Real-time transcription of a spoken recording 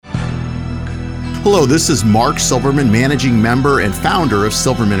Hello, this is Mark Silverman, managing member and founder of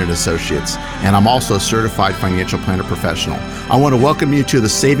Silverman & Associates, and I'm also a certified financial planner professional. I want to welcome you to the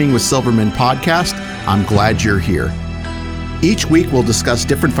Saving with Silverman podcast. I'm glad you're here. Each week, we'll discuss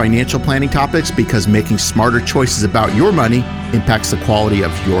different financial planning topics because making smarter choices about your money impacts the quality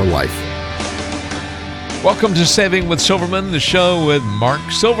of your life. Welcome to Saving with Silverman, the show with Mark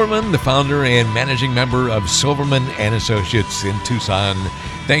Silverman, the founder and managing member of Silverman & Associates in Tucson.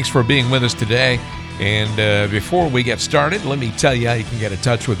 Thanks for being with us today. And before we get started, let me tell you how you can get in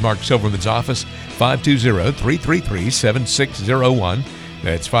touch with Mark Silverman's office, 520-333-7601.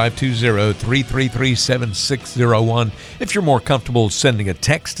 That's 520-333-7601. If you're more comfortable sending a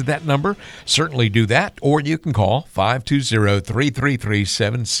text to that number, certainly do that, or you can call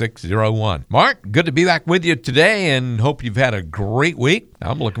 520-333-7601. Mark, good to be back with you today and hope you've had a great week.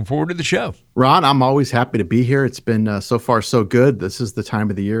 I'm looking forward to the show. Ron, I'm always happy to be here. It's been so far so good. This is the time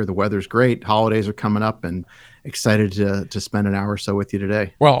of the year. The weather's great. Holidays are coming up, and excited to spend an hour or so with you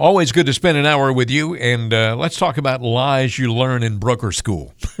today. Well, always good to spend an hour with you. And let's talk about lies you learn in broker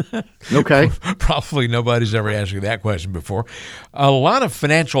school. Okay. Probably nobody's ever asked you that question before. A lot of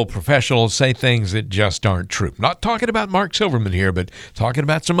financial professionals say things that just aren't true. Not talking about Mark Silverman here, but talking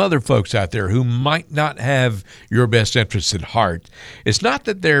about some other folks out there who might not have your best interests at heart. It's not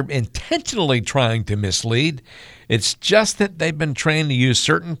that they're intentionally trying to mislead. It's just that they've been trained to use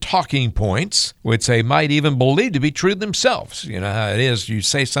certain talking points, which they might even believe to be true themselves. You know how it is. You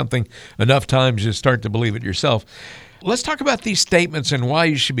say something enough times, you start to believe it yourself. Let's talk about these statements and why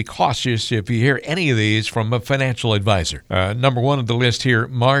you should be cautious if you hear any of these from a financial advisor. Number one on the list here,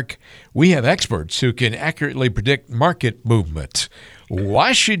 Mark, we have experts who can accurately predict market movement.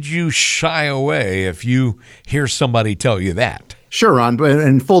 Why should you shy away if you hear somebody tell you that? Sure, Ron.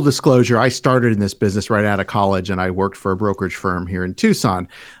 In full disclosure, I started in this business right out of college, and I worked for a brokerage firm here in Tucson.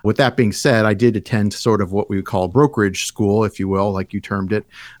 With that being said, I did attend sort of what we would call brokerage school, if you will, like you termed it,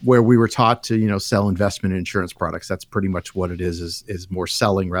 where we were taught to, sell investment and insurance products. That's pretty much what it is more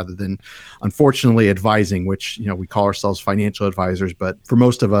selling rather than, unfortunately, advising, which, we call ourselves financial advisors. But for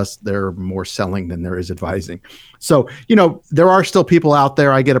most of us, they're more selling than there is advising. So, there are still people out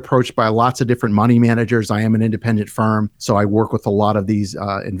there. I get approached by lots of different money managers. I am an independent firm, so I work with a lot of these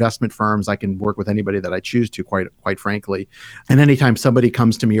investment firms. I can work with anybody that I choose to, quite frankly. And anytime somebody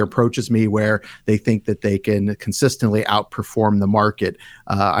comes to me or approaches me where they think that they can consistently outperform the market,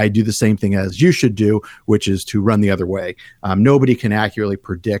 I do the same thing as you should do, which is to run the other way. Nobody can accurately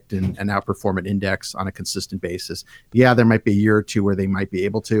predict and outperform an index on a consistent basis. Yeah, there might be a year or two where they might be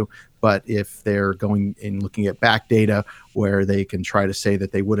able to, but if they're going and looking at back data where they can try to say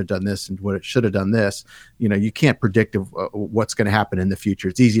that they would have done this and what it should have done this, you can't predict what's going to happen in the future.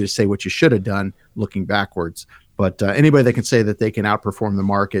 It's easy to say what you should have done looking backwards. But anybody that can say that they can outperform the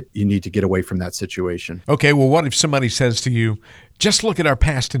market, you need to get away from that situation. Okay, well, what if somebody says to you, just look at our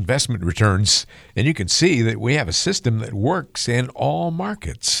past investment returns, and you can see that we have a system that works in all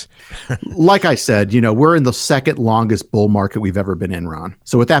markets. Like I said, we're in the second longest bull market we've ever been in, Ron.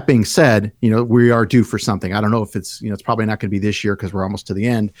 So with that being said, we are due for something. I don't know if it's, it's probably not going to be this year because we're almost to the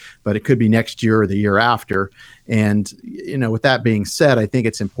end, but it could be next year or the year after. And, with that being said, I think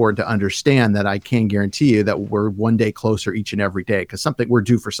it's important to understand that I can guarantee you that we're one day closer each and every day because we're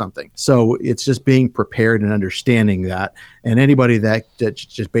due for something. So it's just being prepared and understanding that. And anybody that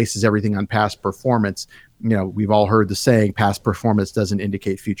just bases everything on past performance, we've all heard the saying, past performance doesn't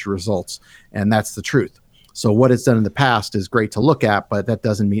indicate future results. And that's the truth. So what it's done in the past is great to look at, but that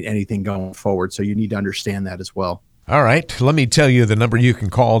doesn't mean anything going forward. So you need to understand that as well. All right. Let me tell you the number you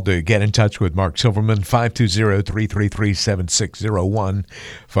can call to get in touch with Mark Silverman, 520-333-7601,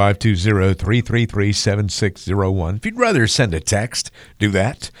 520-333-7601. If you'd rather send a text, do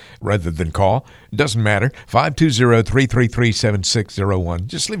that rather than call. It doesn't matter. 520-333-7601.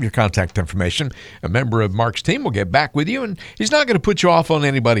 Just leave your contact information. A member of Mark's team will get back with you, and he's not going to put you off on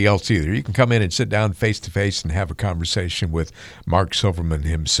anybody else either. You can come in and sit down face-to-face and have a conversation with Mark Silverman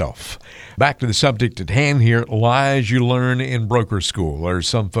himself. Back to the subject at hand here, lies you learn in broker school, or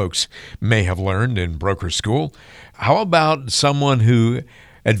some folks may have learned in broker school. How about someone who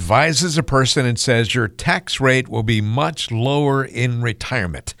advises a person and says your tax rate will be much lower in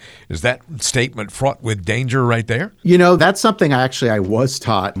retirement? Is that statement fraught with danger right there? That's something I was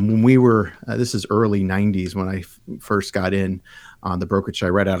taught when we were, this is early 90s when I first got in on the brokerage I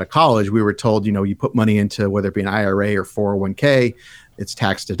read out of college. We were told, you put money into whether it be an IRA or 401k, it's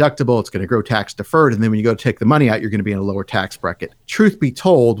tax deductible, it's going to grow tax deferred. And then when you go take the money out, you're going to be in a lower tax bracket. Truth be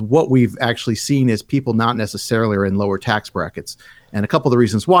told, what we've actually seen is people not necessarily are in lower tax brackets. And a couple of the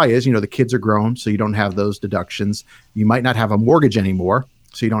reasons why is, the kids are grown, so you don't have those deductions. You might not have a mortgage anymore.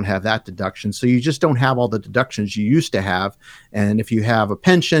 so you don't have that deduction. So you just don't have all the deductions you used to have. And if you have a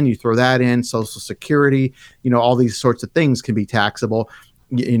pension, you throw that in, Social Security, all these sorts of things can be taxable.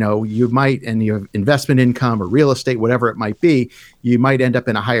 You might, and you have investment income or real estate, whatever it might be, you might end up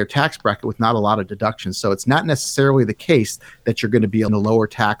in a higher tax bracket with not a lot of deductions. So it's not necessarily the case that you're going to be in a lower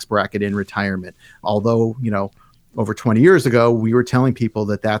tax bracket in retirement. Although, over 20 years ago, we were telling people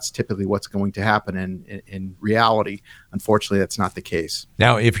that that's typically what's going to happen. And in reality, unfortunately, that's not the case.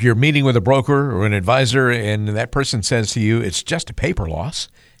 Now, if you're meeting with a broker or an advisor and that person says to you, it's just a paper loss,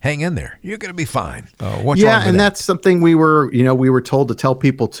 hang in there. You're going to be fine. What's wrong with that? That's something we were told to tell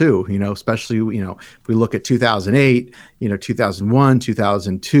people too, especially, if we look at 2008, 2001,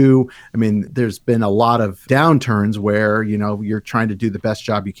 2002, there's been a lot of downturns where, you're trying to do the best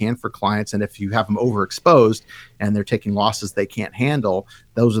job you can for clients. And if you have them overexposed and they're taking losses they can't handle,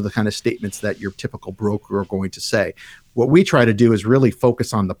 those are the kind of statements that your typical broker are going to say. What we try to do is really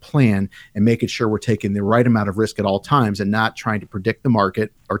focus on the plan and making sure we're taking the right amount of risk at all times and not trying to predict the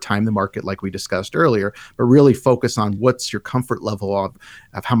market or time the market like we discussed earlier, but really focus on what's your comfort level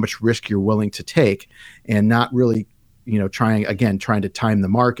of how much risk you're willing to take, and not really trying to time the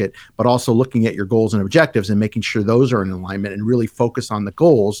market, but also looking at your goals and objectives and making sure those are in alignment, and really focus on the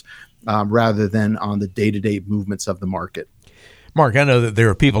goals rather than on the day-to-day movements of the market. Mark, I know that there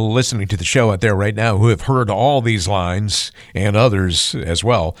are people listening to the show out there right now who have heard all these lines, and others as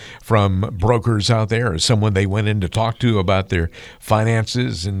well, from brokers out there or someone they went in to talk to about their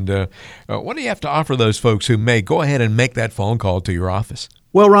finances. And what do you have to offer those folks who may go ahead and make that phone call to your office?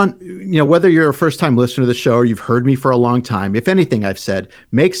 Well, Ron, whether you're a first-time listener to the show or you've heard me for a long time, if anything I've said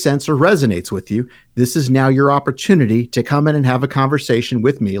makes sense or resonates with you, this is now your opportunity to come in and have a conversation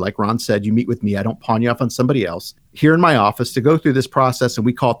with me. Like Ron said, you meet with me. I don't pawn you off on somebody else. Here in my office to go through this process, and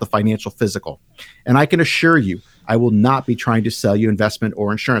we call it the financial physical. And I can assure you, I will not be trying to sell you investment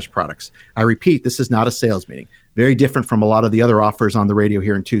or insurance products. I repeat, this is not a sales meeting. Very different from a lot of the other offers on the radio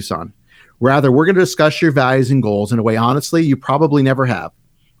here in Tucson. Rather, we're going to discuss your values and goals in a way, honestly, you probably never have.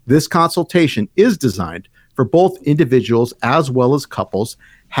 This consultation is designed for both individuals as well as couples.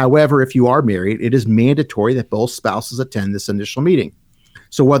 However, if you are married, it is mandatory that both spouses attend this initial meeting.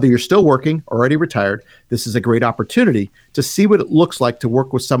 So whether you're still working or already retired, this is a great opportunity to see what it looks like to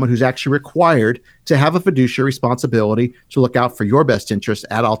work with someone who's actually required to have a fiduciary responsibility to look out for your best interests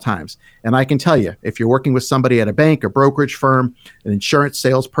at all times. And I can tell you, if you're working with somebody at a bank, a brokerage firm, an insurance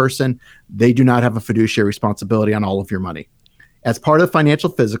salesperson, they do not have a fiduciary responsibility on all of your money. As part of the financial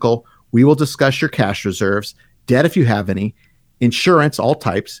physical, we will discuss your cash reserves, debt if you have any, insurance, all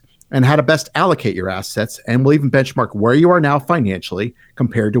types, and how to best allocate your assets. And we'll even benchmark where you are now financially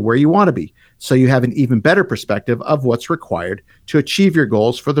compared to where you want to be, so you have an even better perspective of what's required to achieve your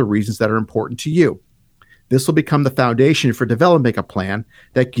goals for the reasons that are important to you. This will become the foundation for developing a plan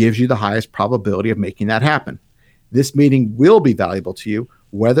that gives you the highest probability of making that happen. This meeting will be valuable to you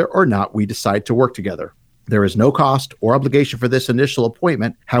whether or not we decide to work together. There is no cost or obligation for this initial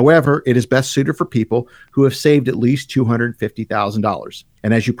appointment. However, it is best suited for people who have saved at least $250,000.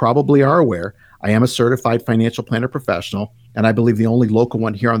 And as you probably are aware, I am a certified financial planner professional, and I believe the only local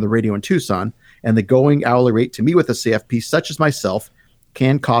one here on the radio in Tucson. And the going hourly rate to meet with a CFP such as myself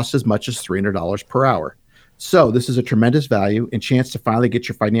can cost as much as $300 per hour. So this is a tremendous value and chance to finally get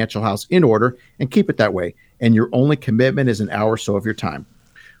your financial house in order and keep it that way. And your only commitment is an hour or so of your time.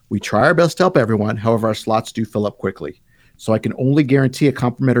 We try our best to help everyone. However, our slots do fill up quickly. So I can only guarantee a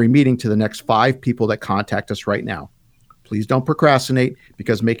complimentary meeting to the next 5 people that contact us right now. Please don't procrastinate,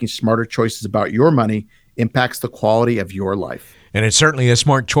 because making smarter choices about your money impacts the quality of your life. And it's certainly a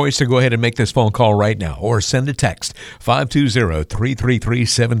smart choice to go ahead and make this phone call right now, or send a text,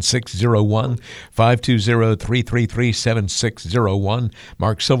 520-333-7601, 520-333-7601.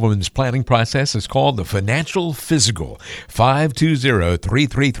 Mark Silverman's planning process is called the Financial Physical,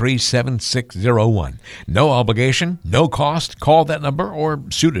 520-333-7601. No obligation, no cost. Call that number or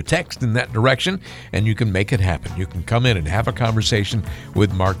shoot a text in that direction, and you can make it happen. You can come in and have a conversation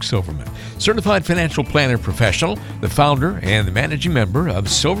with Mark Silverman, certified financial planner professional, the founder and the managing member of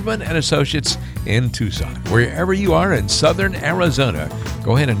Silverman & Associates in Tucson. Wherever you are in southern Arizona,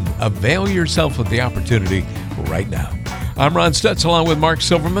 go ahead and avail yourself of the opportunity right now. I'm Ron Stutz along with Mark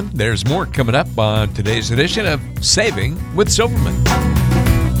Silverman. There's more coming up on today's edition of Saving with Silverman.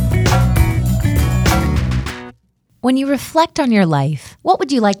 When you reflect on your life, what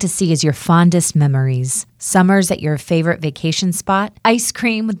would you like to see as your fondest memories? Summers at your favorite vacation spot? Ice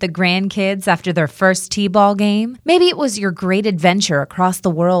cream with the grandkids after their first T-ball game? Maybe it was your great adventure across the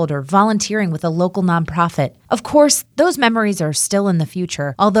world or volunteering with a local nonprofit. Of course, those memories are still in the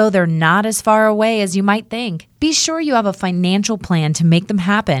future, although they're not as far away as you might think. Be sure you have a financial plan to make them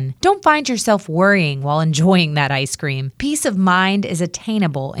happen. Don't find yourself worrying while enjoying that ice cream. Peace of mind is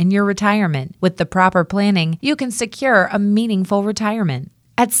attainable in your retirement. With the proper planning, you can secure a meaningful retirement.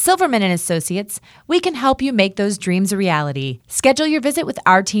 At Silverman & Associates, we can help you make those dreams a reality. Schedule your visit with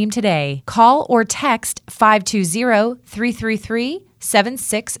our team today. Call or text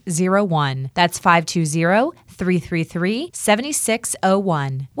 520-333-7601. That's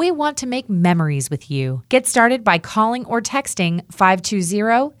 520-333-7601. We want to make memories with you. Get started by calling or texting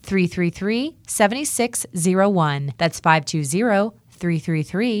 520-333-7601. That's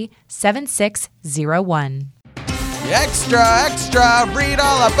 520-333-7601. Extra, read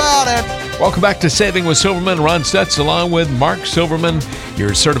all about it. Welcome back to Saving with Silverman. Ron Stutz along with Mark Silverman,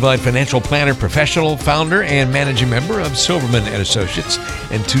 your certified financial planner, professional, founder, and managing member of Silverman & Associates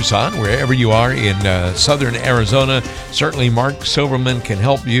in Tucson. Wherever you are in southern Arizona, certainly Mark Silverman can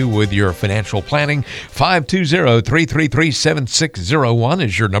help you with your financial planning. 520-333-7601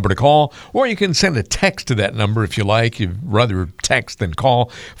 is your number to call, or you can send a text to that number if you like. You'd rather text than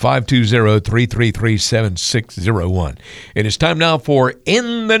call. 520-333-7601. It is time now for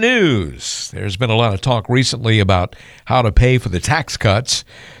In the News. There's been a lot of talk recently about how to pay for the tax cuts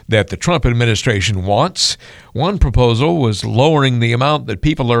that the Trump administration wants. One proposal was lowering the amount that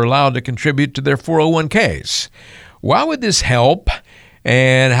people are allowed to contribute to their 401ks. Why would this help?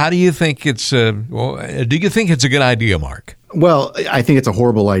 And how do you think do you think it's a good idea, Mark? Well, I think it's a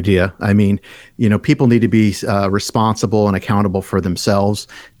horrible idea. I mean, people need to be responsible and accountable for themselves.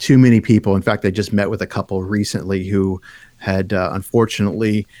 Too many people, in fact, I just met with a couple recently who had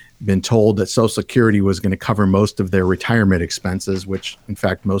unfortunately been told that Social Security was going to cover most of their retirement expenses, which in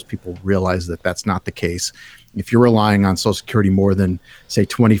fact, most people realize that that's not the case. If you're relying on Social Security more than, say,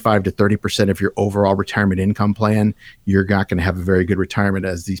 25 to 30% of your overall retirement income plan, you're not going to have a very good retirement,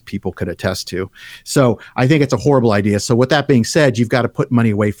 as these people could attest to. So I think it's a horrible idea. So with that being said, you've got to put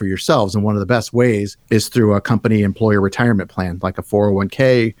money away for yourselves. And one of the best ways is through a company employer retirement plan, like a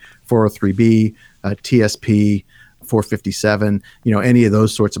 401k, 403b, TSP, 457, any of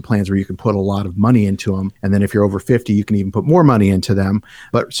those sorts of plans where you can put a lot of money into them. And then if you're over 50, you can even put more money into them.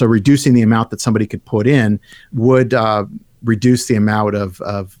 But so reducing the amount that somebody could put in would reduce the amount of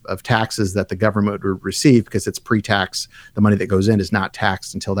taxes that the government would receive, because it's pre-tax. The money that goes in is not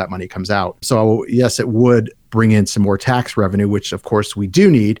taxed until that money comes out. So yes, it would bring in some more tax revenue, which of course we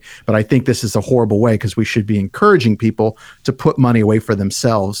do need. But I think this is a horrible way, because we should be encouraging people to put money away for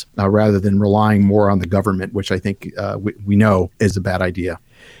themselves rather than relying more on the government, which I think we know is a bad idea.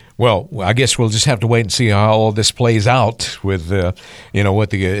 Well, I guess we'll just have to wait and see how all this plays out with, what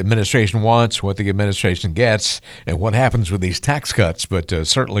the administration wants, what the administration gets, and what happens with these tax cuts. But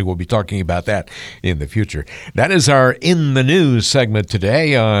certainly we'll be talking about that in the future. That is our In the News segment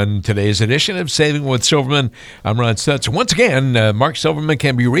today on today's edition of Saving with Silverman. I'm Ron Stutz. Once again, Mark Silverman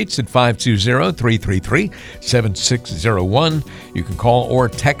can be reached at 520-333-7601. You can call or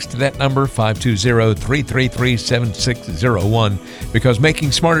text that number, 520-333-7601, because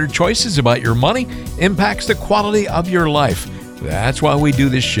making smarter choices about your money impacts the quality of your life. That's why we do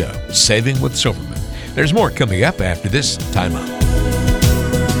this show, Saving with Silverman. There's more coming up after this timeout.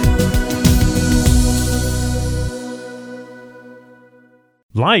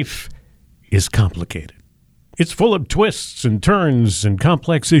 Life is complicated. It's full of twists and turns and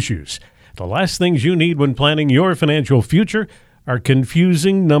complex issues. The last things you need when planning your financial future are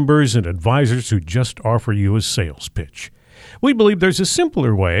confusing numbers and advisors who just offer you a sales pitch. We believe there's a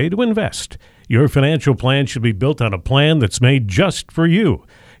simpler way to invest. Your financial plan should be built on a plan that's made just for you.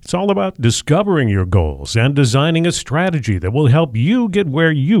 It's all about discovering your goals and designing a strategy that will help you get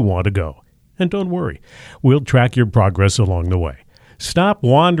where you want to go. And don't worry, we'll track your progress along the way. Stop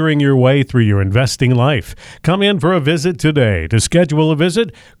wandering your way through your investing life. Come in for a visit today. To schedule a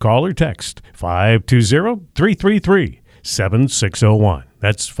visit, call or text 520-333-7601.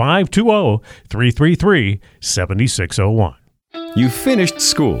 That's 520-333-7601. You finished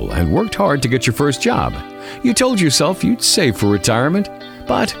school and worked hard to get your first job. You told yourself you'd save for retirement,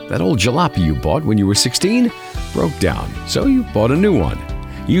 but that old jalopy you bought when you were 16 broke down, so you bought a new one.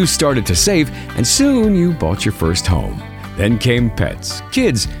 You started to save, and soon you bought your first home. Then came pets,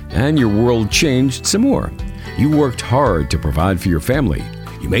 kids, and your world changed some more. You worked hard to provide for your family.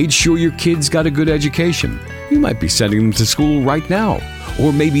 You made sure your kids got a good education. You might be sending them to school right now,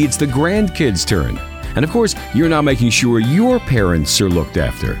 or maybe it's the grandkids' turn. And of course, you're now making sure your parents are looked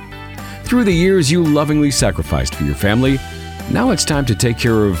after. Through the years you lovingly sacrificed for your family, now it's time to take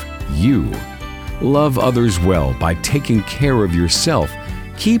care of you. Love others well by taking care of yourself.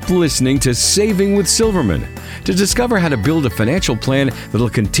 Keep listening to Saving with Silverman to discover how to build a financial plan that'll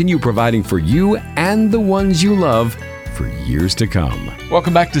continue providing for you and the ones you love for years to come.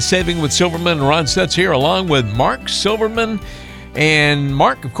 Welcome back to Saving with Silverman. Ron Stutz here along with Mark Silverman. And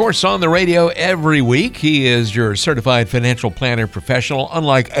Mark, of course, on the radio every week. He is your certified financial planner professional,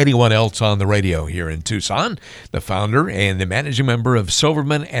 unlike anyone else on the radio here in Tucson, the founder and the managing member of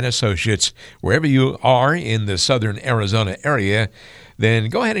Silverman and Associates. Wherever you are in the southern Arizona area, then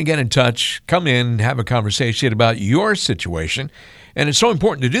go ahead and get in touch. Come in, have a conversation about your situation. And it's so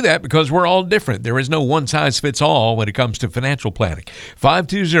important to do that because we're all different. There is no one-size-fits-all when it comes to financial planning.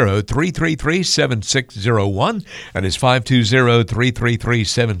 520-333-7601. That is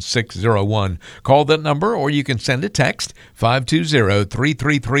 520-333-7601. Call that number, or you can send a text,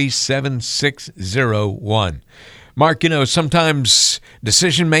 520-333-7601. Mark, sometimes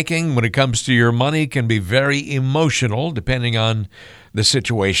decision-making when it comes to your money can be very emotional depending on the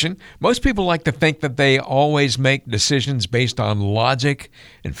situation. Most people like to think that they always make decisions based on logic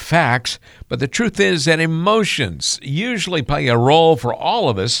and facts, but the truth is that emotions usually play a role for all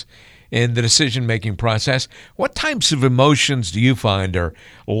of us in the decision-making process. What types of emotions do you find are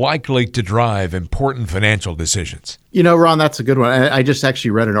likely to drive important financial decisions? Ron, that's a good one. I just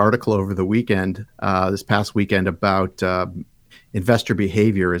actually read an article over the weekend, this past weekend, about investor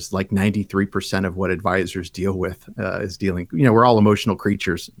behavior is like 93% of what advisors deal with is dealing. We're all emotional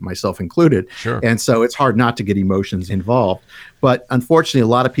creatures, myself included. Sure. And so it's hard not to get emotions involved. But unfortunately, a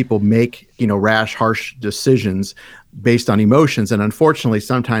lot of people make, rash, harsh decisions based on emotions. And unfortunately,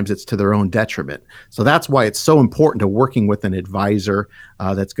 sometimes it's to their own detriment. So that's why it's so important to working with an advisor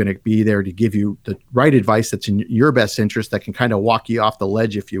that's going to be there to give you the right advice that's in your best interest, that can kind of walk you off the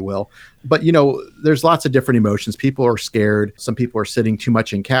ledge, if you will. But, there's lots of different emotions. People are scared. Some people are sitting too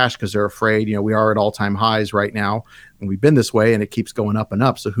much in cash because they're afraid. We are at all-time highs right now, and we've been this way, and it keeps going up and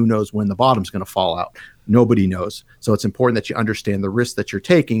up. So who knows when the bottom's going to fall out? Nobody knows. So it's important that you understand the risk that you're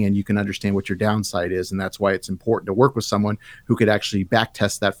taking, and you can understand what your downside is. And that's why it's important to work with someone who could actually back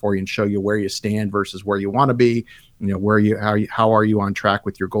test that for you and show you where you stand versus where you want to be. How are you on track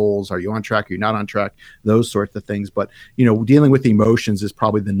with your goals? Are you on track? Are you not on track? Those sorts of things. But, dealing with emotions is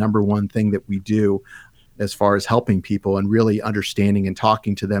probably the number one thing that we do as far as helping people and really understanding and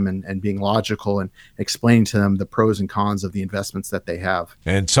talking to them and being logical and explaining to them the pros and cons of the investments that they have.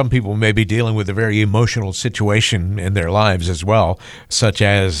 And some people may be dealing with a very emotional situation in their lives as well, such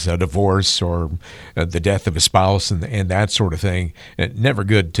as a divorce or the death of a spouse and that sort of thing. Never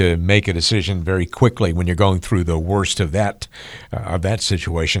good to make a decision very quickly when you're going through the worst of that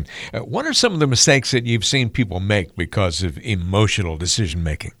situation. What are some of the mistakes that you've seen people make because of emotional decision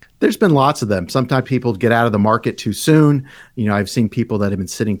making? There's been lots of them. Sometimes people get out of the market too soon. I've seen people that have been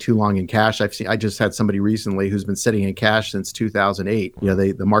sitting too long in cash. I just had somebody recently who's been sitting in cash since 2008.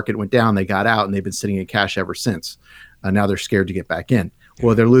 The market went down, they got out, and they've been sitting in cash ever since. Now they're scared to get back in.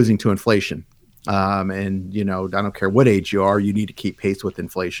 Well, they're losing to inflation. I don't care what age you are, you need to keep pace with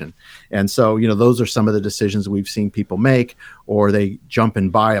inflation. And so, those are some of the decisions we've seen people make, or they jump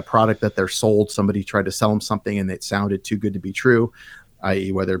and buy a product that they're sold. Somebody tried to sell them something and it sounded too good to be true.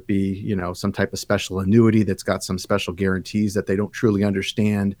 i.e. whether it be, some type of special annuity that's got some special guarantees that they don't truly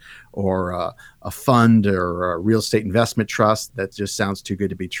understand, or a fund or a real estate investment trust that just sounds too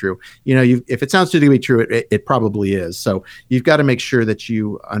good to be true. If it sounds too good to be true, it probably is. So you've got to make sure that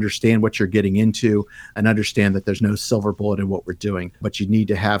you understand what you're getting into and understand that there's no silver bullet in what we're doing, but you need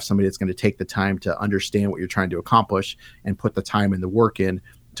to have somebody that's going to take the time to understand what you're trying to accomplish and put the time and the work in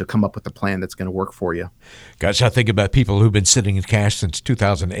to come up with a plan that's going to work for you. Gosh, I think about people who've been sitting in cash since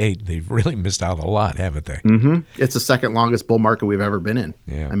 2008. They've really missed out a lot, haven't they? Mm-hmm. It's the second longest bull market we've ever been in.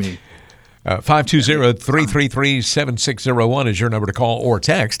 Yeah. 520-333-7601 is your number to call or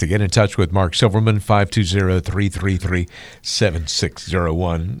text to get in touch with Mark Silverman,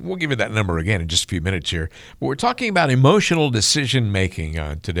 520-333-7601. We'll give you that number again in just a few minutes here. But we're talking about emotional decision-making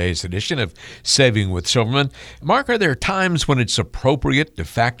on today's edition of Saving with Silverman. Mark, are there times when it's appropriate to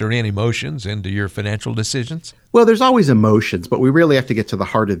factor in emotions into your financial decisions? Well, there's always emotions, but we really have to get to the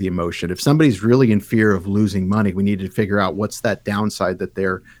heart of the emotion. If somebody's really in fear of losing money, we need to figure out what's that downside that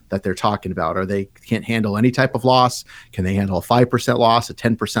they're talking about. Are they can't handle any type of loss? Can they handle a 5% loss, a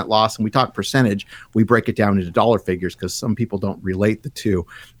 10% loss? And we talk percentage, we break it down into dollar figures because some people don't relate the two.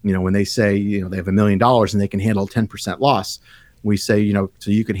 When they say, they have $1 million and they can handle a 10% loss, we say, so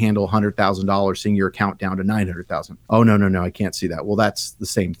you could handle $100,000, seeing your account down to $900,000. Oh, no, I can't see that. Well, that's the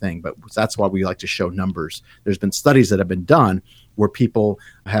same thing, but that's why we like to show numbers. There's been studies that have been done where people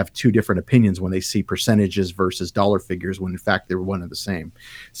have two different opinions when they see percentages versus dollar figures, when in fact they're one and the same.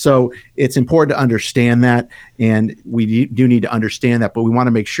 So it's important to understand that, and we do need to understand that, but we want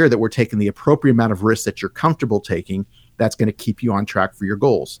to make sure that we're taking the appropriate amount of risk that you're comfortable taking that's going to keep you on track for your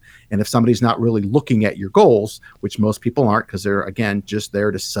goals. And if somebody's not really looking at your goals, which most people aren't because they're, again, just there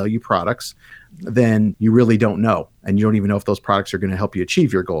to sell you products, then you really don't know. And you don't even know if those products are going to help you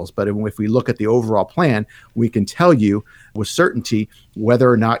achieve your goals. But if we look at the overall plan, we can tell you with certainty whether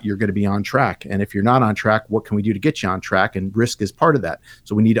or not you're going to be on track. And if you're not on track, what can we do to get you on track? And risk is part of that.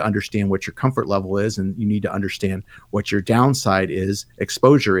 So we need to understand what your comfort level is, and you need to understand what your downside is,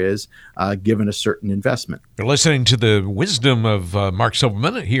 exposure is, given a certain investment. You're listening to the wisdom of Mark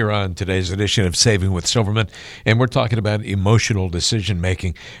Silverman here on today's edition of Saving with Silverman, and we're talking about emotional decision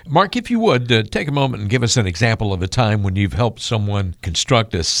making. Mark, if you would, take a moment and give us an example of a time when you've helped someone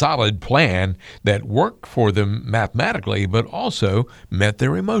construct a solid plan that worked for them mathematically, but also met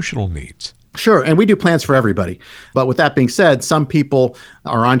their emotional needs. Sure. And we do plans for everybody. But with that being said, some people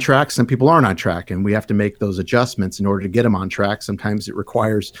are on track, some people aren't on track, and we have to make those adjustments in order to get them on track. Sometimes it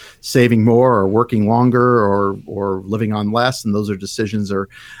requires saving more or working longer or living on less. And those are decisions or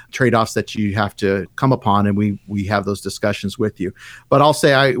trade-offs that you have to come upon. And we have those discussions with you. But I'll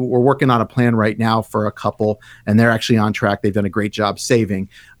say we're working on a plan right now for a couple, and they're actually on track. They've done a great job saving.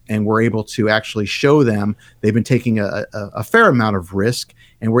 And we're able to actually show them they've been taking a fair amount of risk,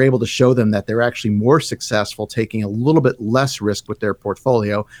 and we're able to show them that they're actually more successful taking a little bit less risk with their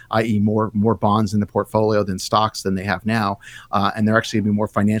portfolio, i.e. more bonds in the portfolio than stocks than they have now. And they're actually going to be more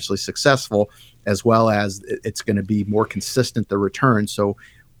financially successful, as well as it's going to be more consistent, the return. So,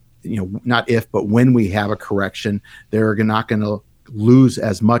 not if, but when we have a correction, they're not going to lose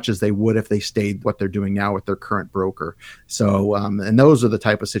as much as they would if they stayed what they're doing now with their current broker. So, and those are the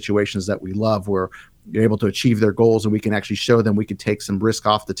type of situations that we love, where you're able to achieve their goals and we can actually show them we can take some risk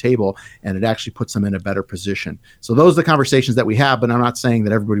off the table, and it actually puts them in a better position. So those are the conversations that we have, but I'm not saying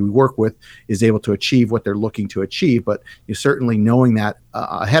that everybody we work with is able to achieve what they're looking to achieve, but you certainly knowing that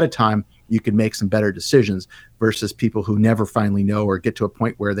ahead of time, you can make some better decisions versus people who never finally know or get to a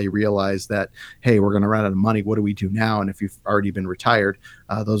point where they realize that, hey, we're going to run out of money. What do we do now? And if you've already been retired,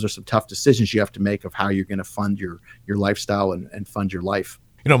 those are some tough decisions you have to make of how you're going to fund your lifestyle and fund your life.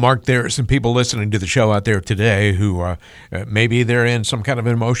 Mark, there are some people listening to the show out there today who maybe they're in some kind of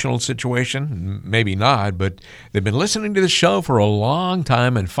an emotional situation, maybe not, but they've been listening to the show for a long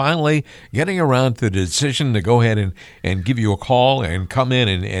time and finally getting around to the decision to go ahead and give you a call and come in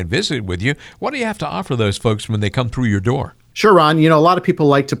and visit with you. What do you have to offer those folks when they come through your door? Sure, Ron. A lot of people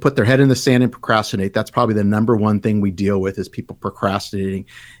like to put their head in the sand and procrastinate. That's probably the number one thing we deal with is people procrastinating.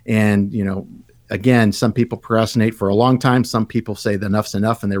 And, again, some people procrastinate for a long time. Some people say that enough's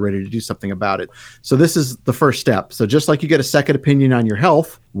enough and they're ready to do something about it. So this is the first step. So just like you get a second opinion on your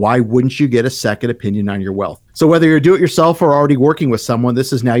health, why wouldn't you get a second opinion on your wealth? So whether you're do-it-yourself or already working with someone,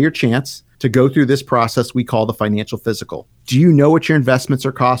 this is now your chance to go through this process we call the financial physical. Do you know what your investments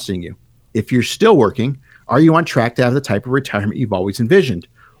are costing you? If you're still working, are you on track to have the type of retirement you've always envisioned?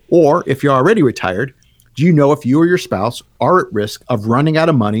 Or if you're already retired, do you know if you or your spouse are at risk of running out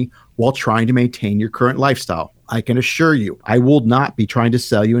of money while trying to maintain your current lifestyle? I can assure you, I will not be trying to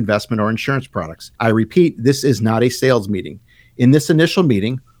sell you investment or insurance products. I repeat, this is not a sales meeting. In this initial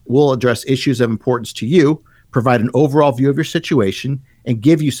meeting, we'll address issues of importance to you, provide an overall view of your situation, and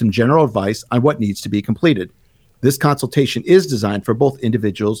give you some general advice on what needs to be completed. This consultation is designed for both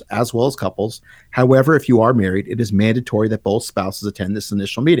individuals as well as couples. However, if you are married, it is mandatory that both spouses attend this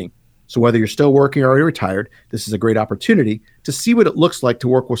initial meeting. So whether you're still working or already retired, this is a great opportunity to see what it looks like to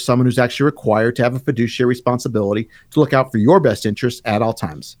work with someone who's actually required to have a fiduciary responsibility to look out for your best interests at all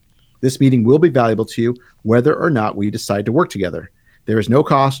times. This meeting will be valuable to you whether or not we decide to work together. There is no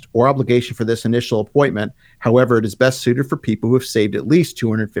cost or obligation for this initial appointment. However, it is best suited for people who have saved at least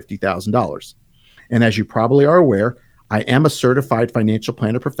 $250,000. And as you probably are aware, I am a certified financial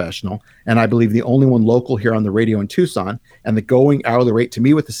planner professional, and I believe the only one local here on the radio in Tucson, and the going hourly rate to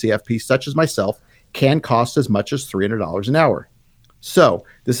me with the CFP, such as myself, can cost as much as $300 an hour. So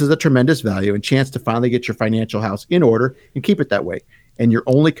this is a tremendous value and chance to finally get your financial house in order and keep it that way. And your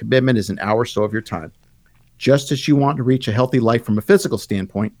only commitment is an hour or so of your time. Just as you want to reach a healthy life from a physical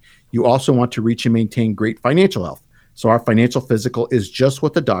standpoint, you also want to reach and maintain great financial health. So our financial physical is just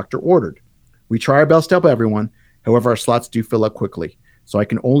what the doctor ordered. We try our best to help everyone. However, our slots do fill up quickly. So I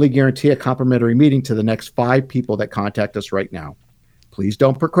can only guarantee a complimentary meeting to the next 5 people that contact us right now. Please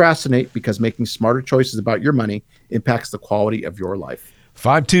don't procrastinate, because making smarter choices about your money impacts the quality of your life.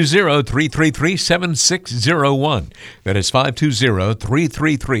 520-333-7601. That is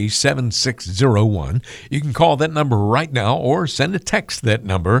 520-333-7601. You can call that number right now or send a text to that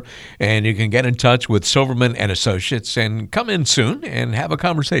number, and you can get in touch with Silverman and Associates and come in soon and have a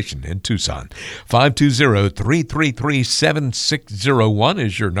conversation in Tucson. 520-333-7601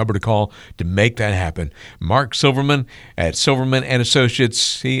 is your number to call to make that happen. Mark Silverman at Silverman and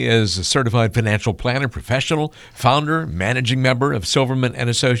Associates. He is a certified financial planner, professional, founder, managing member of Silverman and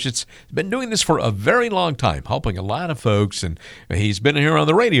Associates. He's been doing this for a very long time, helping a lot of folks, and he's been here on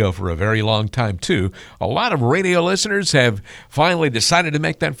the radio for a very long time too. A lot of radio listeners have finally decided to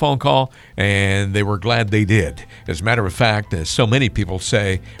make that phone call, and they were glad they did. As a matter of fact, as so many people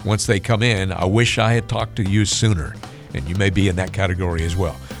say once they come in, I wish I had talked to you sooner. And you may be in that category as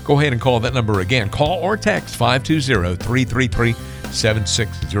well. Go ahead and call that number again. Call or text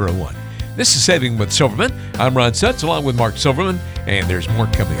 520-333-7601. This is Saving with Silverman. I'm Ron Sutz along with Mark Silverman, and there's more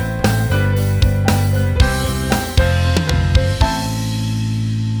coming up.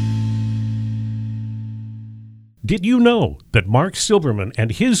 Did you know that Mark Silverman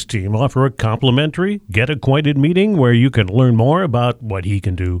and his team offer a complimentary Get Acquainted meeting where you can learn more about what he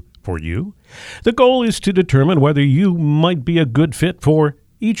can do for you? The goal is to determine whether you might be a good fit for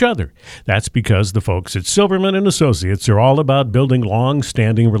each other. That's because the folks at Silverman and Associates are all about building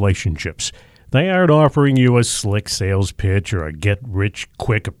long-standing relationships. They aren't offering you a slick sales pitch or a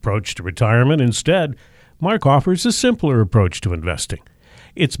get-rich-quick approach to retirement. Instead, Mark offers a simpler approach to investing.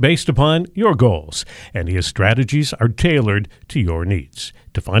 It's based upon your goals, and his strategies are tailored to your needs.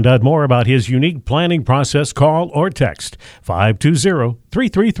 To find out more about his unique planning process, call or text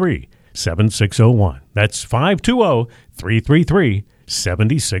 520-333-7601. That's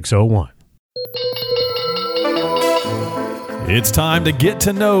 520-333-7601. It's time to get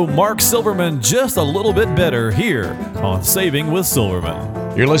to know Mark Silverman just a little bit better here on Saving with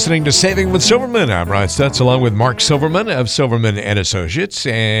Silverman. You're listening to Saving with Silverman. I'm Ron Stutz along with Mark Silverman of Silverman and Associates.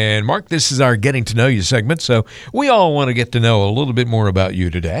 And Mark, this is our Getting to Know You segment. So we all want to get to know a little bit more about you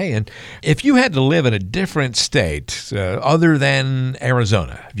today. And if you had to live in a different state other than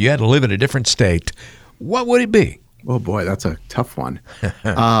Arizona, if you had to live in a different state, what would it be? Oh boy, that's a tough one.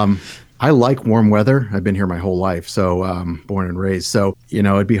 I like warm weather. I've been here my whole life, so born and raised. So,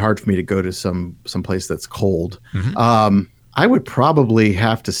 it'd be hard for me to go to some place that's cold. Mm-hmm. I would probably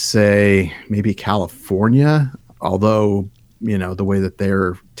have to say maybe California, although, the way that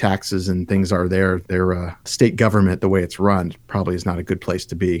their taxes and things are there, their state government, the way it's run, probably is not a good place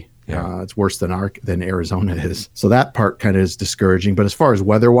to be. Yeah. It's worse than Arizona is. So that part kind of is discouraging. But as far as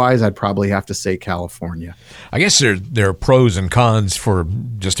weather-wise, I'd probably have to say California. I guess there are pros and cons for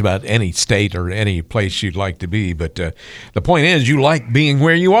just about any state or any place you'd like to be. But the point is, you like being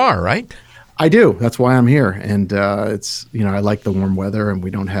where you are, right? I do. That's why I'm here. And it's, I like the warm weather, and we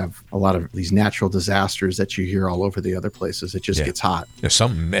don't have a lot of these natural disasters that you hear all over the other places. It just gets hot. There's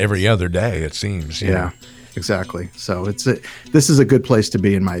something every other day, it seems. Yeah. Exactly. So this is a good place to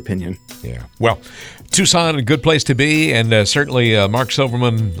be, in my opinion. Yeah. Well, Tucson, a good place to be, and certainly Mark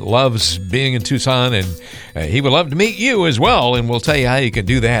Silverman loves being in Tucson, and he would love to meet you as well, and we'll tell you how you can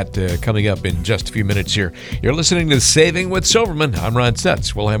do that coming up in just a few minutes here. You're listening to Saving with Silverman. I'm Ron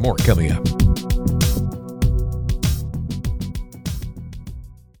Stutz. We'll have more coming up.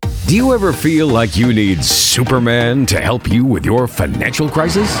 Do you ever feel like you need Superman to help you with your financial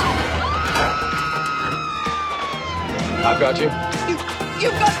crisis? I've got you.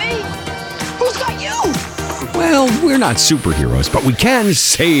 You've got me. Who's got you? Well, we're not superheroes, but we can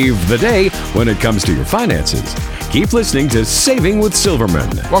save the day when it comes to your finances. Keep listening to Saving with Silverman.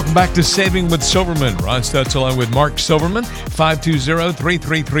 Welcome back to Saving with Silverman. Ron Stutz along with Mark Silverman.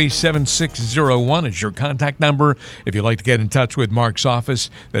 520-333-7601 is your contact number. If you'd like to get in touch with Mark's office,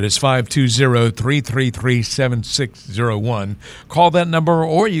 that is 520-333-7601. Call that number,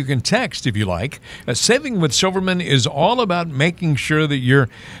 or you can text if you like. Saving with Silverman is all about making sure that you're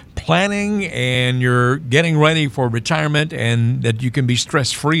planning and you're getting ready for retirement, and that you can be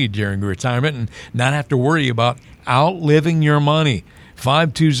stress-free during retirement and not have to worry about outliving your money.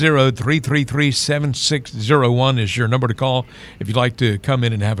 520-333-7601 is your number to call if you'd like to come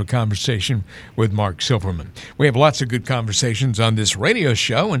in and have a conversation with Mark Silverman. We have lots of good conversations on this radio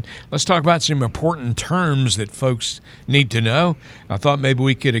show, and let's talk about some important terms that folks need to know. I thought maybe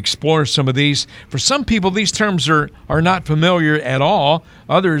we could explore some of these. For some people, these terms are not familiar at all.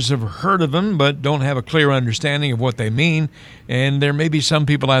 Others have heard of them but don't have a clear understanding of what they mean. And there may be some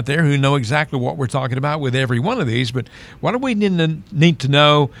people out there who know exactly what we're talking about with every one of these. But what do we need to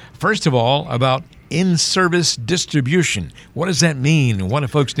know, first of all, about in-service distribution? What does that mean, and what do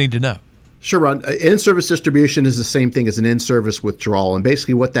folks need to know? Sure, Ron. In-service distribution is the same thing as an in-service withdrawal. And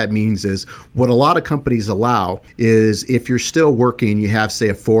basically what that means is what a lot of companies allow is if you're still working, you have, say,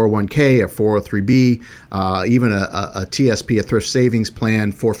 a 401k, a 403b, even a TSP, a thrift savings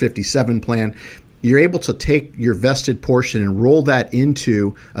plan, 457 plan, you're able to take your vested portion and roll that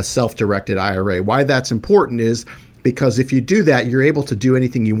into a self-directed IRA. Why that's important is because if you do that, you're able to do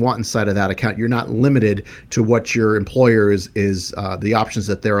anything you want inside of that account. You're not limited to what your employer is the options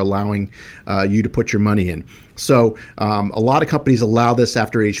that they're allowing you to put your money in. So a lot of companies allow this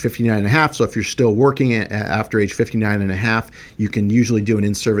after age 59 and a half. So if you're still working after age 59 and a half, you can usually do an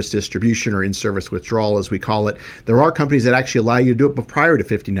in-service distribution or in-service withdrawal, as we call it. There are companies that actually allow you to do it prior to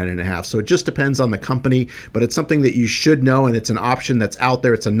 59 and a half. So it just depends on the company, but it's something that you should know, and it's an option that's out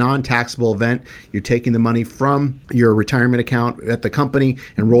there. It's a non-taxable event. You're taking the money from your retirement account at the company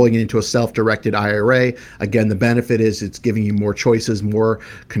and rolling it into a self-directed IRA. Again, the benefit is it's giving you more choices, more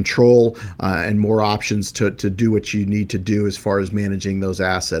control, and more options to do what you need to do as far as managing those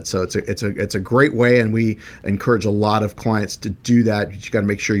assets. So it's a great way, and we encourage a lot of clients to do that. You got to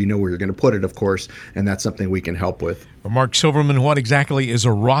make sure you know where you're going to put it, of course, and that's something we can help with. Well, Mark Silverman, what exactly is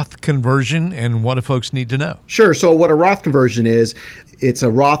a Roth conversion, and what do folks need to know? Sure. So what a Roth conversion is, it's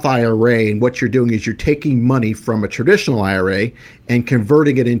a Roth IRA, and what you're doing is you're taking money from a traditional IRA and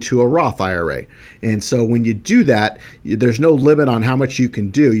converting it into a Roth IRA. And so when you do that, there's no limit on how much you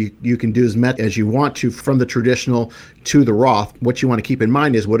can do. You can do as much as you want to from the traditional to the Roth. What you want to keep in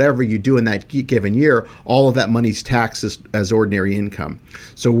mind is whatever you do in that given year, all of that money's taxed as ordinary income.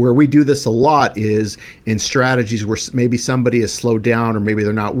 So where we do this a lot is in strategies where maybe somebody has slowed down or maybe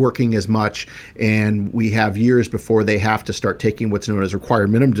they're not working as much, and we have years before they have to start taking what's known as required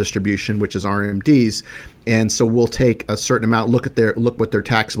minimum distribution, which is RMDs. And so we'll take a certain amount, look what their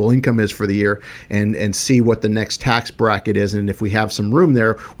taxable income is for the year, and see what the next tax bracket is. And if we have some room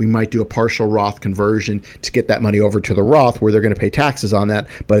there, we might do a partial Roth conversion to get that money over to the Roth, where they're going to pay taxes on that,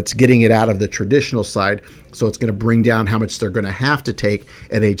 but it's getting it out of the traditional side. So it's going to bring down how much they're going to have to take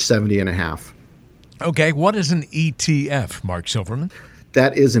at age 70 and a half. Okay, what is an ETF, Mark Silverman?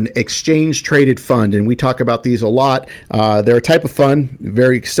 That is an exchange-traded fund, and we talk about these a lot. They're a type of fund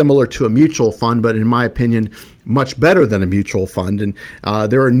very similar to a mutual fund, but in my opinion, much better than a mutual fund. And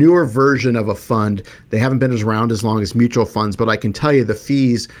they're a newer version of a fund. They haven't been around as long as mutual funds, but I can tell you the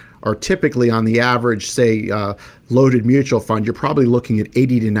fees are typically on the average, say, loaded mutual fund, you're probably looking at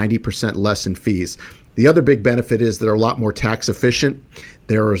 80 to 90% less in fees. The other big benefit is they're a lot more tax efficient.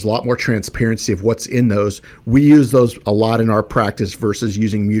 There is a lot more transparency of what's in those. We use those a lot in our practice versus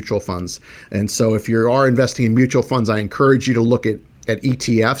using mutual funds. And so if you are investing in mutual funds, I encourage you to look at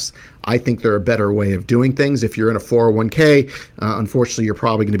ETFs. I think they're a better way of doing things. If you're in a 401k, unfortunately, you're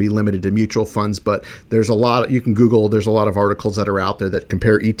probably going to be limited to mutual funds, but there's a lot, you can Google, there's a lot of articles that are out there that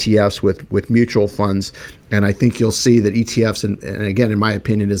compare ETFs with mutual funds. And I think you'll see that ETFs, and again, in my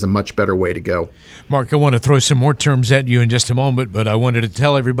opinion, is a much better way to go. Mark, I want to throw some more terms at you in just a moment, but I wanted to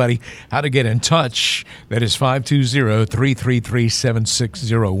tell everybody how to get in touch. That is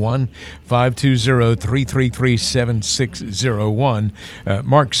 520-333-7601, 520-333-7601.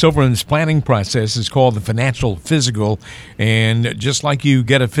 Mark Silverman's planning process is called the Financial Physical, and just like you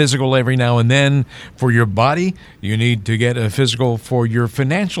get a physical every now and then for your body, you need to get a physical for your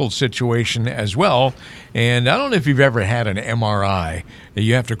financial situation as well. And I don't know if you've ever had an MRI.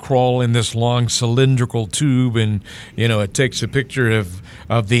 You have to crawl in this long cylindrical tube, and it takes a picture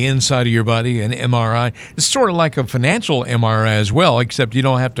of the inside of your body. An MRI. It's sort of like a financial MRI as well, except you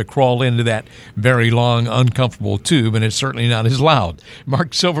don't have to crawl into that very long, uncomfortable tube, and it's certainly not as loud.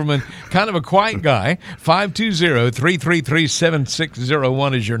 Mark Silverman, kind of a quiet guy.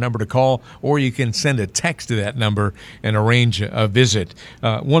 520-333-7601 is your number to call, or you can send a text to that number and arrange a visit.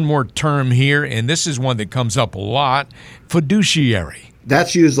 One more term here, and this is one that comes up a lot: fiduciary.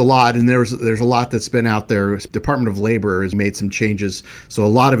 That's used a lot, and there's a lot that's been out there. Department of Labor has made some changes, so a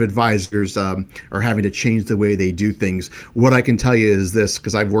lot of advisors are having to change the way they do things. What I can tell you is this,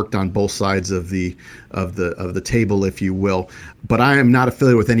 because I've worked on both sides of the table, if you will. But I am not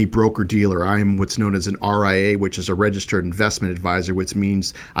affiliated with any broker dealer. I am what's known as an RIA, which is a registered investment advisor, which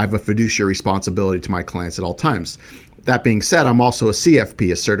means I have a fiduciary responsibility to my clients at all times. That being said, I'm also a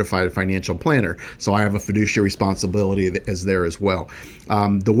CFP, a certified financial planner, so I have a fiduciary responsibility as there as well.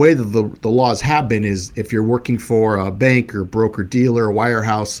 The way that the laws have been is if you're working for a bank or broker dealer or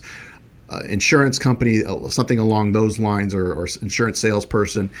wirehouse, insurance company, something along those lines, or insurance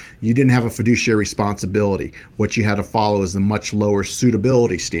salesperson, you didn't have a fiduciary responsibility. What you had to follow is the much lower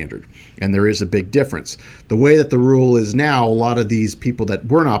suitability standard. And there is a big difference. The way that the rule is now, a lot of these people that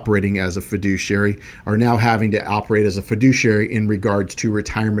weren't operating as a fiduciary are now having to operate as a fiduciary in regards to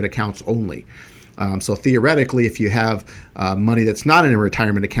retirement accounts only. So theoretically, if you have money that's not in a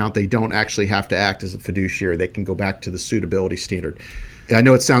retirement account, they don't actually have to act as a fiduciary. They can go back to the suitability standard. I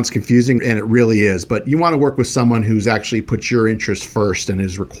know it sounds confusing, and it really is, but you want to work with someone who's actually put your interests first and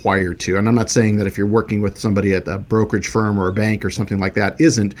is required to. And I'm not saying that if you're working with somebody at a brokerage firm or a bank or something like that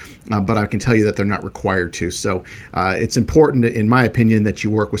isn't, but I can tell you that they're not required to. So it's important, in my opinion, that you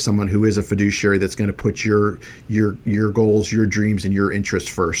work with someone who is a fiduciary that's going to put your goals, your dreams, and your interests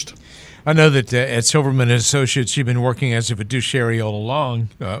first. I know that at Silverman & Associates, you've been working as a fiduciary all along,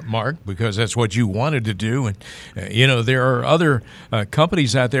 Mark, because that's what you wanted to do. And, there are other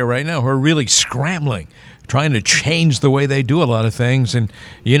companies out there right now who are really scrambling, trying to change the way they do a lot of things. And,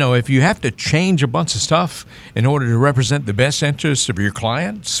 if you have to change a bunch of stuff in order to represent the best interests of your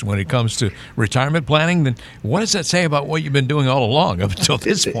clients when it comes to retirement planning, then what does that say about what you've been doing all along up until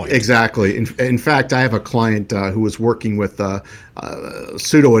this point? Exactly. In fact, I have a client who was working with a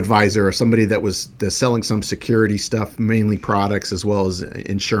pseudo-advisor, or somebody that was selling some security stuff, mainly products as well as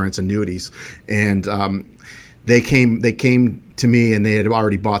insurance annuities. And they came to me, and they had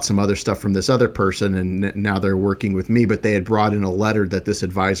already bought some other stuff from this other person, and now they're working with me. But they had brought in a letter that this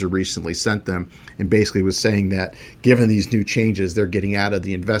advisor recently sent them, and basically was saying that given these new changes, they're getting out of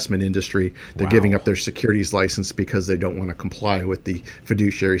the investment industry. They're giving up their securities license because they don't want to comply with the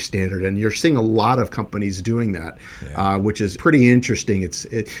fiduciary standard. And you're seeing a lot of companies doing that, which is pretty interesting. It's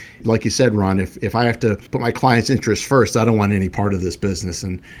like you said, Ron, if I have to put my client's interests first, I don't want any part of this business.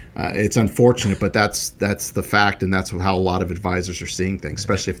 And it's unfortunate, but that's the fact, and that's how a lot of advisors are seeing things,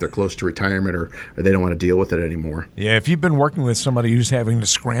 especially if they're close to retirement or they don't want to deal with it anymore. Yeah, if you've been working with somebody who's having to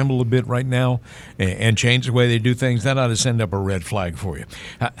scramble a bit right now and change the way they do things, that ought to send up a red flag for you.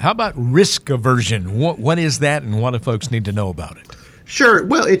 How about risk aversion? What is that, and what do folks need to know about it? Sure.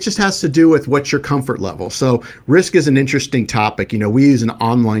 Well, it just has to do with what's your comfort level. So risk is an interesting topic. We use an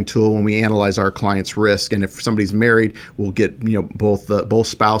online tool when we analyze our clients' risk. And if somebody's married, we'll get, both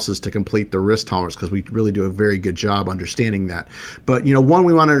spouses to complete the risk tolerance, because we really do a very good job understanding that. But, one,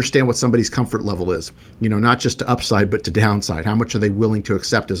 we want to understand what somebody's comfort level is, not just to upside, but to downside. How much are they willing to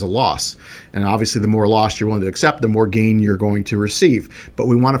accept as a loss? And obviously, the more loss you're willing to accept, the more gain you're going to receive. But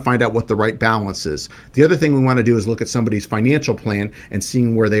we want to find out what the right balance is. The other thing we want to do is look at somebody's financial plan and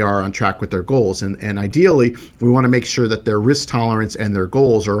seeing where they are on track with their goals. And ideally, we want to make sure that their risk tolerance and their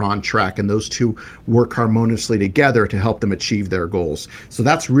goals are on track, and those two work harmoniously together to help them achieve their goals. So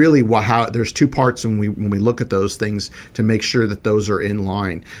that's really how there's two parts when we look at those things to make sure that those are in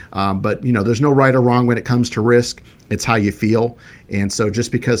line. But there's no right or wrong when it comes to risk. It's how you feel. And so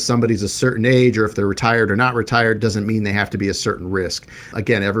just because somebody's a certain age, or if they're retired or not retired, doesn't mean they have to be a certain risk.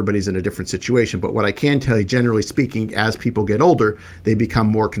 Again, everybody's in a different situation. But what I can tell you, generally speaking, as people get older, they become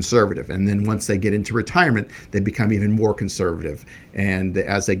more conservative. And then once they get into retirement, they become even more conservative. And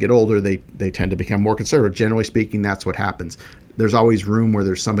as they get older, they tend to become more conservative. Generally speaking, that's what happens. There's always room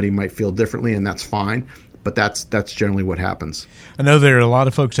where somebody might feel differently, and that's fine. But that's generally what happens. I know there are a lot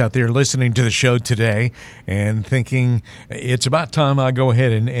of folks out there listening to the show today and thinking it's about time I go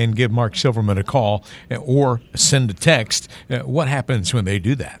ahead and give Mark Silverman a call or send a text. What happens when they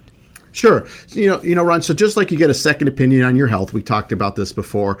do that? Sure. Ron, so just like you get a second opinion on your health, we talked about this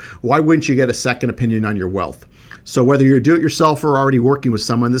before, why wouldn't you get a second opinion on your wealth? So whether you're do-it-yourself or already working with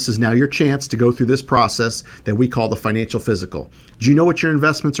someone, this is now your chance to go through this process that we call the financial physical. Do you know what your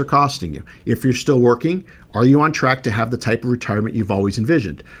investments are costing you? If you're still working, are you on track to have the type of retirement you've always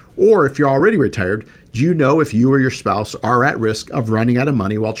envisioned? Or if you're already retired, do you know if you or your spouse are at risk of running out of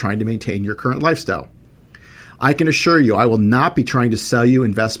money while trying to maintain your current lifestyle? I can assure you, I will not be trying to sell you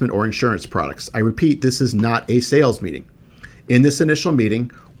investment or insurance products. I repeat, this is not a sales meeting. In this initial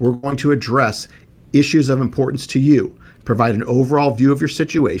meeting, we're going to address issues of importance to you, provide an overall view of your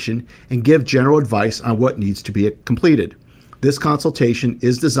situation, and give general advice on what needs to be completed. This consultation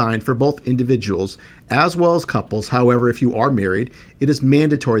is designed for both individuals as well as couples. However, if you are married, it is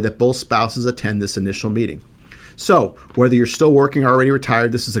mandatory that both spouses attend this initial meeting. So whether you're still working or already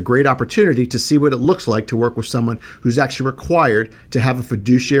retired, this is a great opportunity to see what it looks like to work with someone who's actually required to have a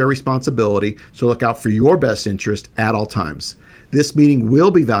fiduciary responsibility to look out for your best interest at all times. This meeting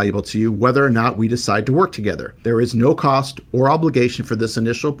will be valuable to you whether or not we decide to work together. There is no cost or obligation for this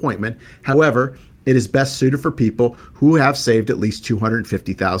initial appointment. However, It is best suited for people who have saved at least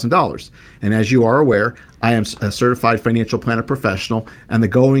 $250,000. And as you are aware, I am a certified financial planner professional, and the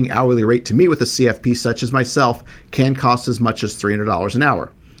going hourly rate to meet with a CFP such as myself can cost as much as $300 an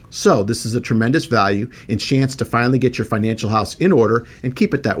hour. So this is a tremendous value and chance to finally get your financial house in order and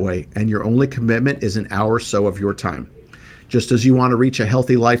keep it that way. And your only commitment is an hour or so of your time. Just as you want to reach a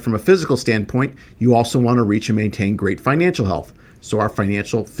healthy life from a physical standpoint, you also want to reach and maintain great financial health. So our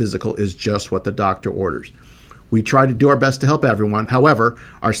financial physical is just what the doctor orders. We try to do our best to help everyone. However,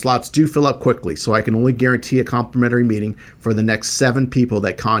 our slots do fill up quickly, so I can only guarantee a complimentary meeting for the next 7 people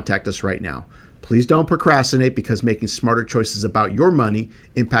that contact us right now. Please don't procrastinate, because making smarter choices about your money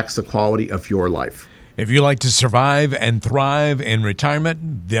impacts the quality of your life. If you like to survive and thrive in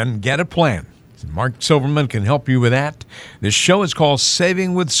retirement, then get a plan. Mark Silverman can help you with that. This show is called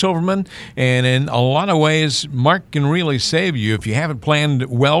Saving with Silverman, and in a lot of ways, Mark can really save you. If you haven't planned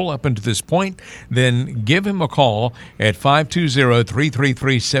well up until this point, then give him a call at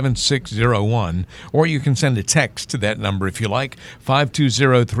 520-333-7601, or you can send a text to that number if you like,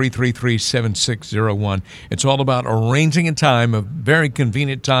 520-333-7601. It's all about arranging a time, a very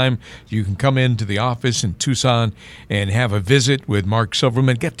convenient time. You can come into the office in Tucson and have a visit with Mark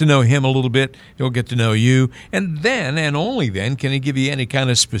Silverman, get to know him a little bit. He'll get to know you, and then, and only then, can he give you any kind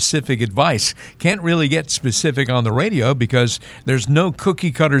of specific advice. Can't really get specific on the radio because there's no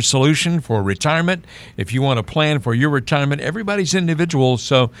cookie-cutter solution for retirement. If you want to plan for your retirement, everybody's individual,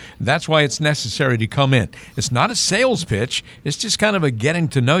 so that's why it's necessary to come in. It's not a sales pitch. It's just kind of a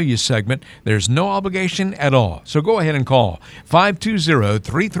getting-to-know-you segment. There's no obligation at all. So go ahead and call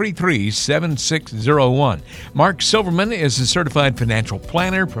 520-333-7601. Mark Silverman is a certified financial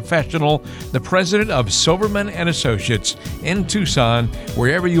planner, professional, the president of Silverman & Associates in Tucson.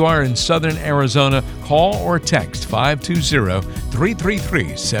 Wherever you are in southern Arizona, call or text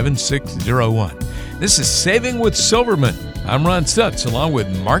 520-333-7601. This is Saving with Silverman. I'm Ron Stutz, along with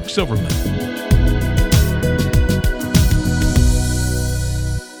Mark Silverman.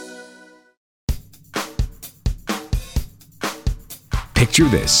 Picture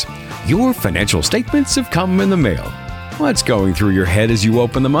this. Your financial statements have come in the mail. What's going through your head as you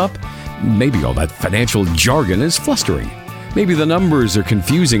open them up? Maybe all that financial jargon is flustering. Maybe the numbers are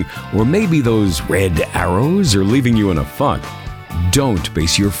confusing, or maybe those red arrows are leaving you in a funk. Don't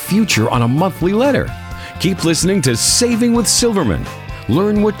base your future on a monthly letter. Keep listening to Saving with Silverman.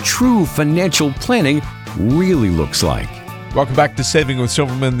 Learn what true financial planning really looks like. Welcome back to Saving with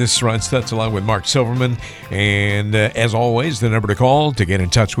Silverman. This is Ron Stutz along with Mark Silverman. And as always, the number to call to get in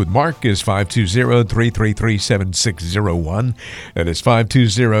touch with Mark is 520-333-7601. That is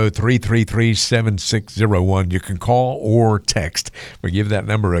 520-333-7601. You can call or text. We'll give that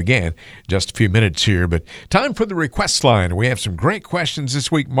number again just a few minutes here. But time for the request line. We have some great questions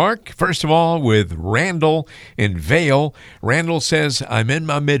this week, Mark. First of all, with Randall in Vail. Randall says, I'm in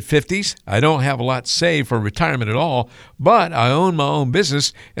my mid-50s. I don't have a lot saved for retirement at all, but I own my own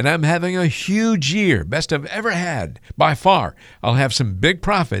business, and I'm having a huge year, best I've ever had, by far. I'll have some big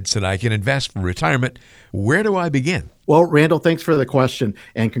profits that I can invest for retirement. Where do I begin? Well, Randall, thanks for the question,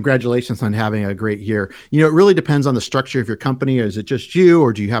 and congratulations on having a great year. It really depends on the structure of your company. Is it just you,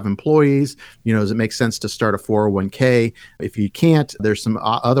 or do you have employees? Does it make sense to start a 401k? If you can't, there's some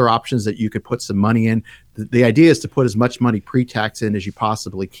other options that you could put some money in. The idea is to put as much money pre-tax in as you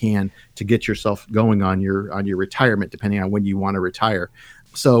possibly can to get yourself going on your retirement, depending on when you want to retire.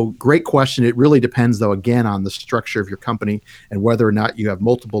 So great question. It really depends, though, again, on the structure of your company and whether or not you have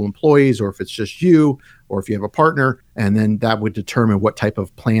multiple employees, or if it's just you, or if you have a partner. And then that would determine what type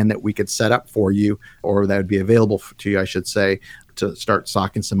of plan that we could set up for you, or that would be available to you, I should say, to start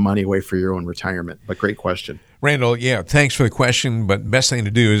socking some money away for your own retirement. But great question. Randall, yeah, thanks for the question, but best thing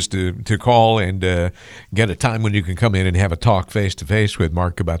to do is to call and get a time when you can come in and have a talk face-to-face with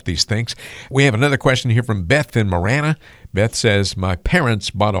Mark about these things. We have another question here from Beth in Marana. Beth says, my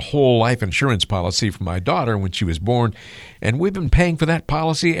parents bought a whole life insurance policy for my daughter when she was born, and we've been paying for that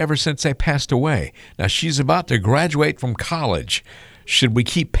policy ever since they passed away. Now, she's about to graduate from college. Should we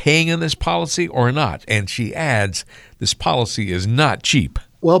keep paying in this policy or not? And she adds, this policy is not cheap.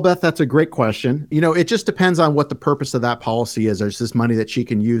 Well, Beth, that's a great question. It just depends on what the purpose of that policy is. There's this money that she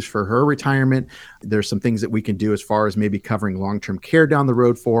can use for her retirement. There's some things that we can do as far as maybe covering long-term care down the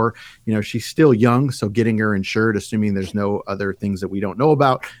road for her. She's still young, so getting her insured, assuming there's no other things that we don't know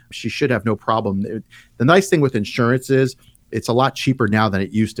about, she should have no problem. The nice thing with insurance is It's a lot cheaper now than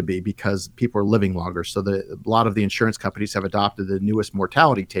it used to be because people are living longer. So a lot of the insurance companies have adopted the newest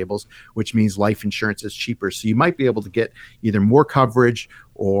mortality tables, which means life insurance is cheaper. So you might be able to get either more coverage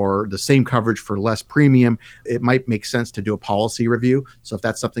or the same coverage for less premium. It might make sense to do a policy review. So if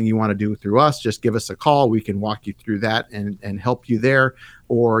that's something you want to do through us, just give us a call. We can walk you through that and help you there.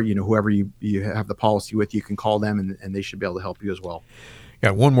 Or, whoever you have the policy with, you can call them and they should be able to help you as well.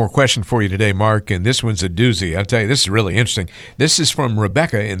 Got one more question for you today, Mark, and this one's a doozy. I'll tell you, this is really interesting. This is from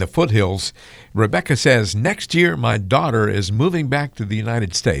Rebecca in the Foothills. Rebecca says, next year my daughter is moving back to the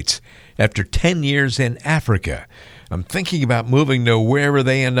United States after 10 years in Africa. I'm thinking about moving to wherever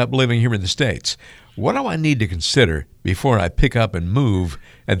they end up living here in the States. What do I need to consider before I pick up and move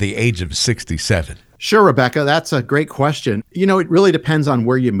at the age of 67? Sure, Rebecca, that's a great question. It really depends on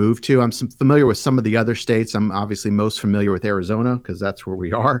where you move to. I'm familiar with some of the other states. I'm obviously most familiar with Arizona because that's where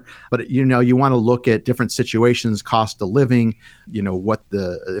we are. But, you want to look at different situations, cost of living,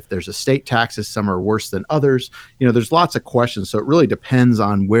 if there's estate taxes, some are worse than others. There's lots of questions. So it really depends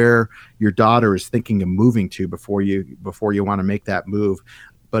on where your daughter is thinking of moving to before you want to make that move.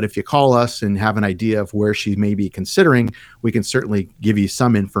 But if you call us and have an idea of where she may be considering, we can certainly give you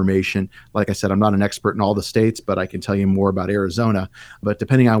some information. Like I said, I'm not an expert in all the states, but I can tell you more about Arizona. But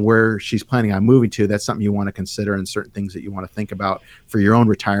depending on where she's planning on moving to, that's something you want to consider and certain things that you want to think about for your own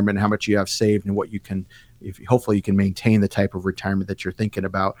retirement, how much you have saved and what you can, hopefully you can maintain the type of retirement that you're thinking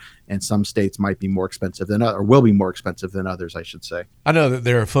about. And some states might be more expensive than others, or will be more expensive than others, I should say. I know that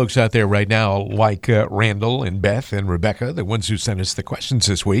there are folks out there right now like Randall and Beth and Rebecca, the ones who sent us the questions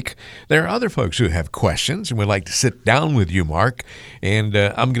this week. There are other folks who have questions and would like to sit down with you, Mark. And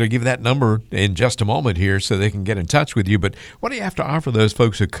I'm going to give that number in just a moment here so they can get in touch with you. But what do you have to offer those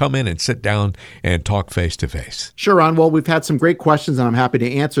folks who come in and sit down and talk face to face? Sure, Ron. Well, we've had some great questions and I'm happy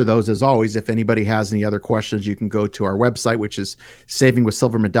to answer those as always. If anybody has any other questions, you can go to our website, which is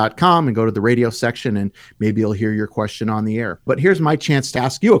savingwithsilverman.com, and go to the radio section and maybe you'll hear your question on the air. But here's my chance to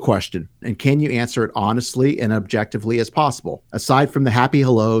ask you a question, and can you answer it honestly and objectively as possible? Aside from the happy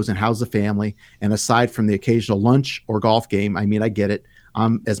hellos and how's the family, and aside from the occasional lunch or golf game, I get it.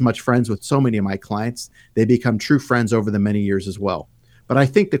 I'm as much friends with so many of my clients, they become true friends over the many years as well. But I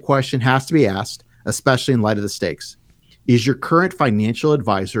think the question has to be asked, especially in light of the stakes. Is your current financial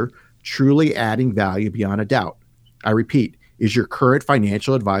advisor truly adding value beyond a doubt? I repeat, is your current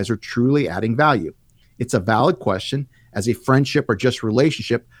financial advisor truly adding value? It's a valid question, as a friendship or just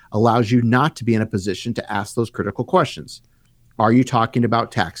relationship allows you not to be in a position to ask those critical questions. Are you talking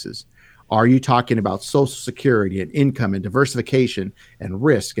about taxes? Are you talking about Social Security and income and diversification and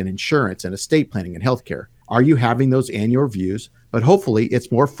risk and insurance and estate planning and healthcare? Are you having those annual reviews? But hopefully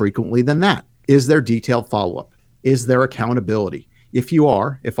it's more frequently than that. Is there detailed follow-up? Is there accountability? If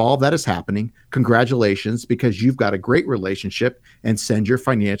all of that is happening, congratulations, because you've got a great relationship, and send your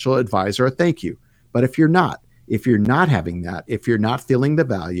financial advisor a thank you. But if you're not having that, if you're not feeling the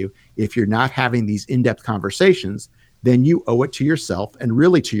value, if you're not having these in-depth conversations, then you owe it to yourself and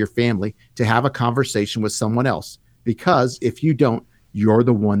really to your family to have a conversation with someone else. Because if you don't, you're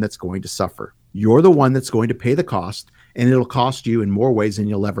the one that's going to suffer. You're the one that's going to pay the cost, and it'll cost you in more ways than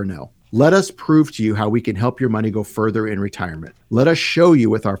you'll ever know. Let us prove to you how we can help your money go further in retirement. Let us show you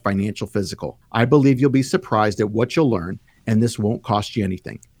with our financial physical. I believe you'll be surprised at what you'll learn, and this won't cost you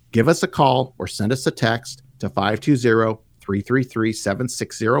anything. Give us a call or send us a text to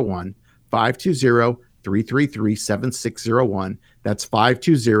 520-333-7601, 520-333-7601. That's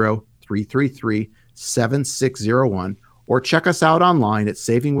 520-333-7601. Or check us out online at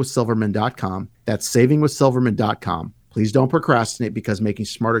savingwithsilverman.com. That's savingwithsilverman.com. Please don't procrastinate, because making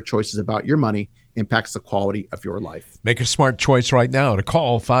smarter choices about your money impacts the quality of your life. Make a smart choice right now to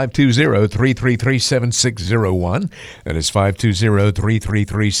call 520-333-7601. That is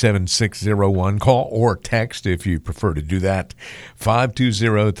 520-333-7601. Call or text if you prefer to do that.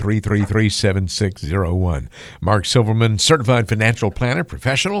 520-333-7601. Mark Silverman, certified financial planner,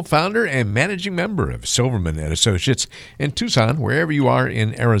 professional, founder, and managing member of Silverman & Associates in Tucson. Wherever you are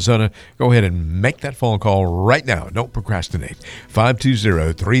in Arizona, go ahead and make that phone call right now. Don't procrastinate.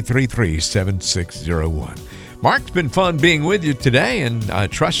 520-333-7601. Mark, it's been fun being with you today, and I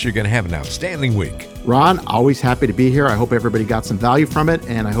trust you're going to have an outstanding week. Ron, always happy to be here. I hope everybody got some value from it,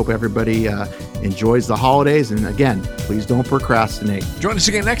 and I hope everybody enjoys the holidays. And again, please don't procrastinate. Join us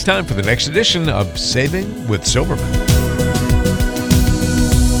again next time for the next edition of Saving with Silverman.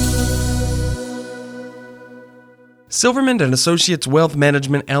 Silverman & Associates Wealth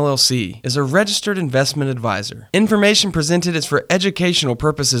Management, LLC is a registered investment advisor. Information presented is for educational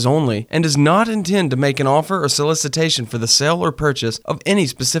purposes only and does not intend to make an offer or solicitation for the sale or purchase of any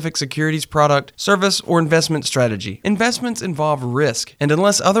specific securities, product, service, or investment strategy. Investments involve risk and,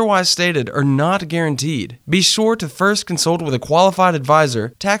 unless otherwise stated, are not guaranteed. Be sure to first consult with a qualified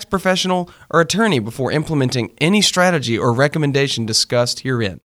advisor, tax professional, or attorney before implementing any strategy or recommendation discussed herein.